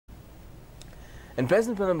And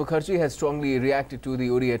President Pranab Mukherjee has strongly reacted to the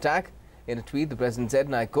Uri attack. In a tweet, the President said,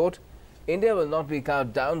 and I quote, "India will not be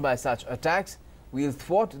cowed down by such attacks. We'll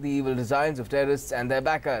thwart the evil designs of terrorists and their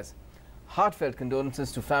backers. Heartfelt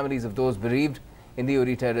condolences to families of those bereaved in the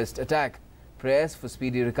Uri terrorist attack. Prayers for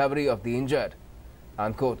speedy recovery of the injured."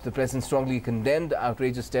 Unquote. The President strongly condemned the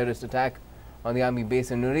outrageous terrorist attack on the army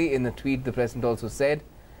base in Uri. In the tweet, the President also said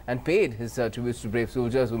and paid his tributes to brave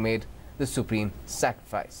soldiers who made the supreme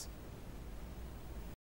sacrifice.